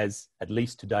that has, at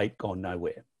least to date, gone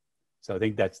nowhere. So I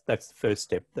think that's the first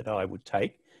step that I would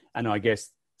take. And I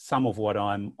guess some of what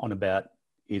I'm on about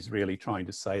is really trying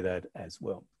to say that as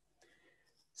well.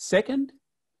 Second,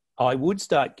 I would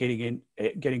start getting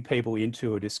people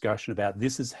into a discussion about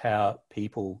this is how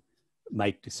people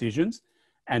make decisions,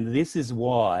 and this is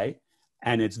why,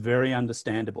 and it's very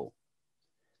understandable.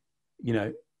 You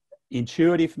know,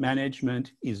 intuitive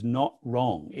management is not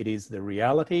wrong. It is the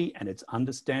reality, and it's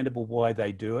understandable why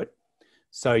they do it.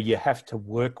 So you have to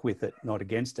work with it, not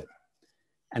against it.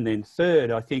 And then third,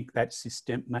 I think that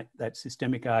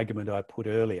systemic argument I put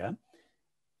earlier,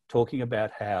 talking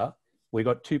about how we've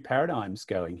got two paradigms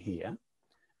going here,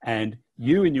 and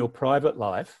you in your private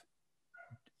life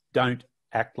don't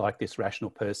act like this rational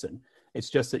person. It's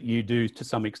just that you do to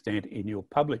some extent in your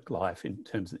public life, in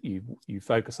terms that you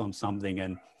focus on something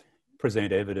and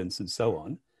present evidence and so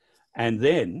on. And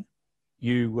then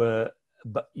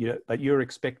but you're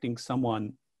expecting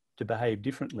someone to behave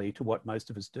differently to what most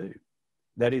of us do.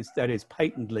 That is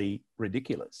patently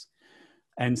ridiculous.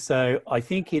 And so I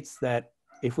think it's that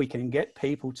if we can get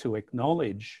people to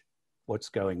acknowledge what's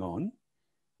going on,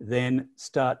 then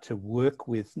start to work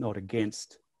with, not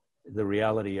against, the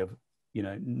reality of, you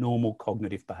know, normal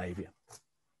cognitive behaviour.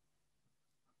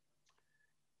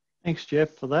 Thanks, Geoff,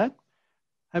 for that.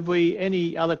 Have we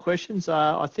any other questions?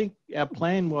 I think our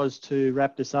plan was to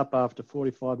wrap this up after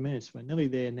 45 minutes. We're nearly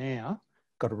there now.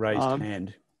 Got a raised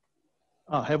hand.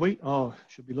 Oh, have we? Oh,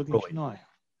 should be looking, shouldn't I?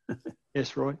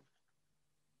 Yes, Roy.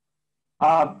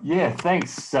 Yeah,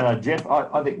 thanks, Geoff.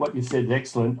 I think what you said is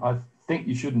excellent. I think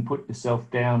you shouldn't put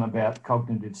yourself down about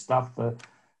cognitive stuff. The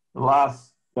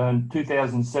last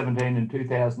 2017 and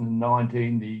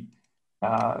 2019, the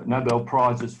Nobel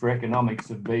Prizes for economics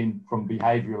have been from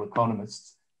behavioural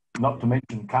economists, not to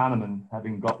mention Kahneman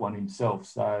having got one himself.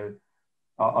 So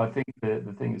I think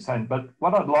the thing is saying. But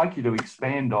what I'd like you to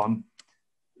expand on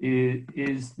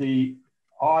is the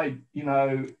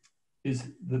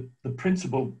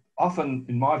principle, often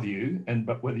in my view,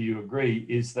 but whether you agree,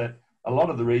 is that a lot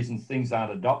of the reasons things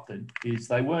aren't adopted is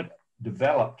they weren't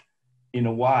developed in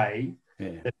a way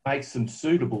that makes them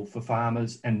suitable for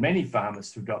farmers and many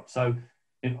farmers to adopt. So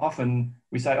often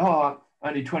we say, oh,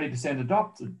 only 20%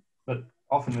 adopted, but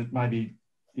often it may be,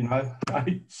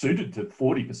 only suited to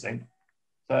 40%.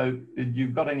 So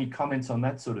you've got any comments on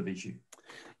that sort of issue?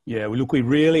 Yeah, well, look, we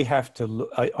really have to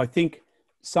look. I think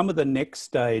some of the next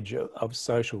stage of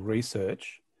social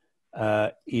research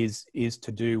is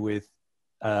to do with,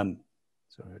 sorry,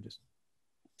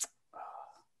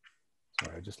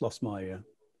 I just lost my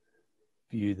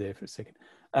view there for a second,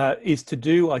 is to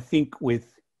do, I think,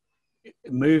 with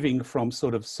moving from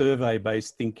sort of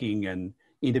survey-based thinking and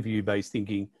interview-based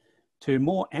thinking to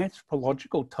more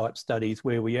anthropological type studies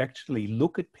where we actually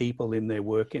look at people in their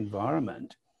work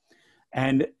environment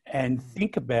and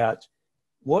think about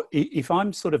what, if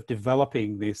I'm sort of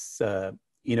developing this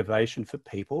innovation for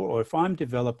people, or if I'm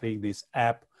developing this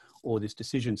app or this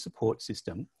decision support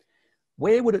system,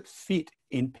 where would it fit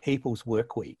in people's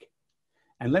work week?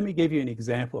 And let me give you an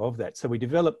example of that. So we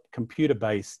developed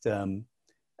computer-based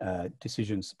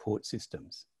decision support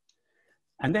systems.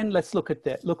 And then let's look at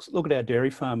that. Look at our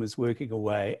dairy farmers working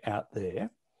away out there.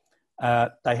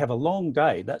 They have a long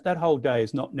day. That whole day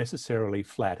is not necessarily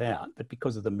flat out, but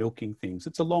because of the milking things,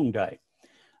 it's a long day.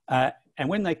 And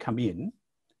when they come in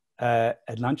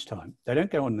at lunchtime, they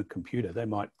don't go on the computer. They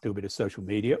might do a bit of social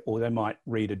media, or they might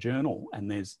read a journal, and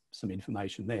there's some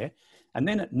information there. And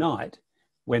then at night,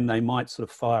 when they might sort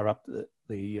of fire up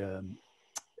the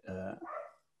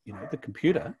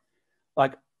computer,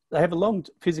 like they have a long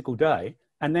physical day,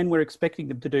 and then we're expecting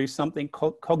them to do something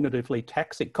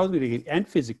cognitively and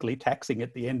physically taxing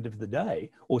at the end of the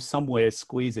day, or somewhere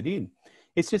squeeze it in.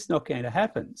 It's just not going to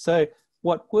happen. So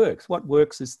what works? What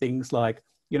works is things like,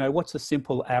 what's a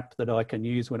simple app that I can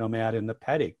use when I'm out in the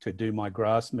paddock to do my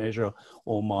grass measure,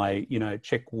 or my,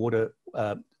 check water,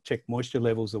 check moisture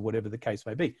levels, or whatever the case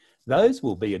may be. Those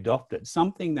will be adopted.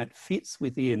 Something that fits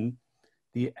within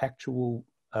the actual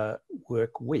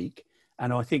work week.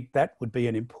 And I think that would be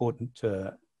an important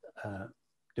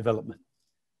development.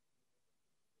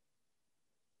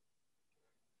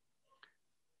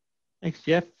 Thanks,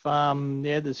 Geoff.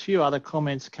 There's a few other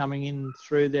comments coming in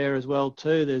through there as well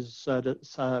too. There's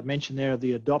a mention there of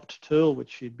the Adopt tool,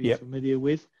 which you'd be familiar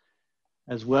with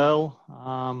as well.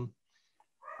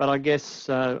 But I guess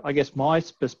my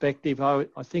perspective, I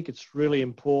think it's really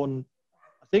important.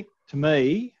 I think to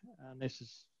me, and this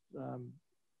is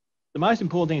the most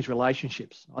important thing is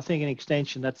relationships. I think in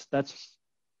extension,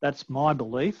 that's my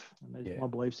belief, and my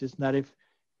belief system, that if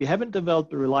you haven't developed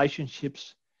the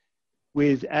relationships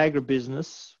with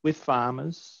agribusiness, with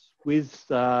farmers, with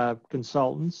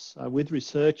consultants, with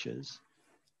researchers,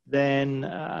 then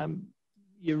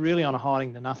you're really on a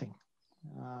hiding to nothing.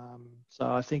 So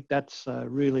I think that's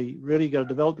really got to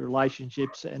develop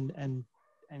relationships and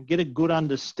get a good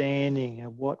understanding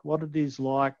of what it is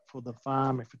like for the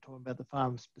farm. If we're talking about the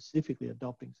farm specifically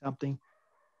adopting something,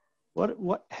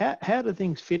 how do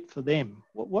things fit for them?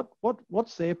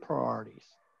 What's their priorities?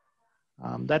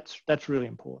 That's really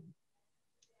important.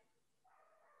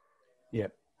 Yeah,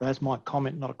 that's my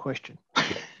comment, not a question.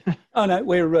 Oh no,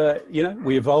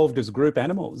 we evolved as group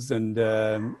animals, and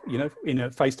in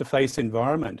a face-to-face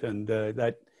environment, and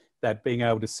that being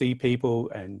able to see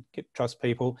people and trust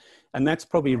people, and that's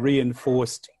probably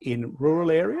reinforced in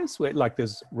rural areas where, like,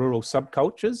 there's rural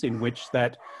subcultures in which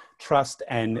that trust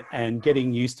and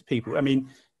getting used to people. I mean,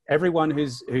 everyone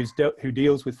who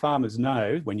deals with farmers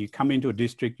know when you come into a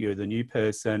district, you're the new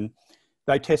person.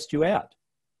 They test you out.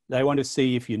 They want to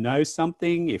see if you know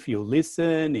something, if you'll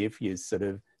listen, if you're sort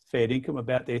of fair income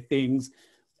about their things.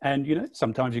 And,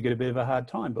 sometimes you get a bit of a hard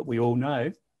time, but we all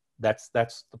know that's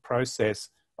the process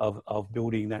of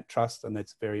building that trust, and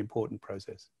that's a very important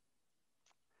process.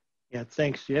 Yeah,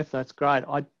 thanks, Geoff. That's great.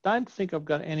 I don't think I've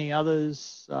got any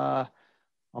others. I'm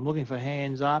looking for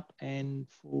hands up and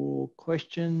for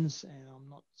questions, and I'm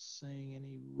not seeing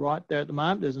any right there at the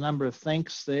moment. There's a number of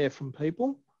thanks there from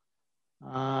people.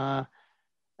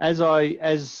 As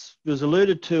was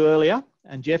alluded to earlier,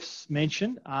 and Geoff's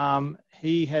mentioned,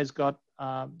 he has got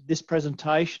this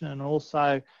presentation, and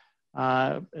also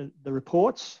the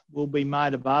reports will be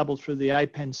made available through the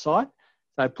APEN site.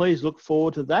 So please look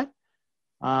forward to that.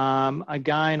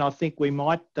 Again, I think we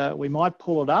might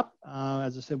pull it up.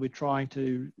 As I said, we're trying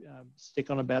to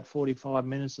stick on about 45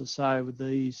 minutes or so with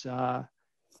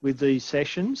these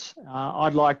sessions.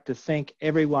 I'd like to thank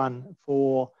everyone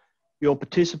for your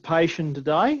participation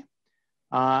today,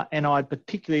 and I'd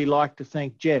particularly like to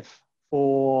thank Geoff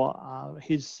for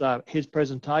his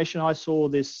presentation. I saw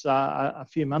this a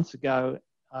few months ago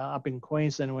up in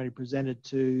Queensland when he presented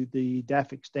to the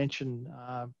DAF Extension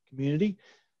community.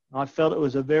 I felt it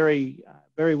was a very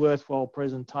worthwhile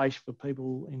presentation for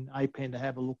people in APEN to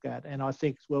have a look at, and I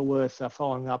think it's well worth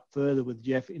following up further with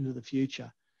Geoff into the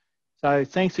future. So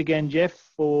thanks again, Geoff,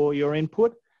 for your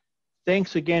input.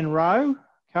 Thanks again, Ro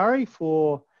Curry,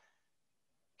 for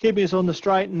keeping us on the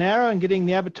straight and narrow and getting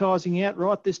the advertising out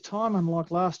right this time,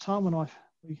 unlike last time when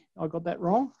I got that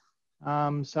wrong.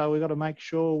 So we've got to make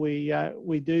sure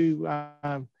we do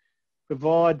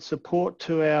provide support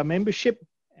to our membership,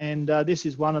 and this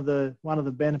is one of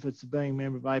the benefits of being a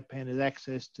member of APEN is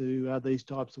access to these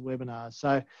types of webinars.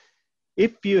 So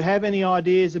if you have any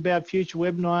ideas about future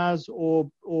webinars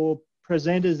or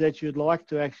presenters that you'd like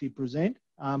to actually present,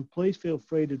 please feel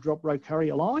free to drop Ro Curry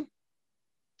a line.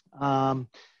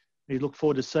 We look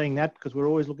forward to seeing that because we're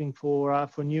always looking for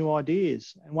new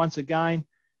ideas. And once again,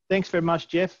 thanks very much,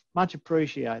 Geoff. Much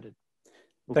appreciated.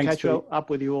 We'll catch up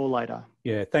with you all later.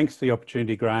 Yeah, thanks for the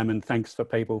opportunity, Graham, and thanks for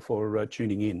people for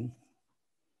tuning in.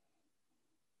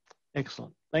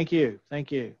 Excellent. Thank you.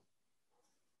 Thank you.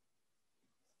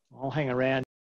 I'll hang around.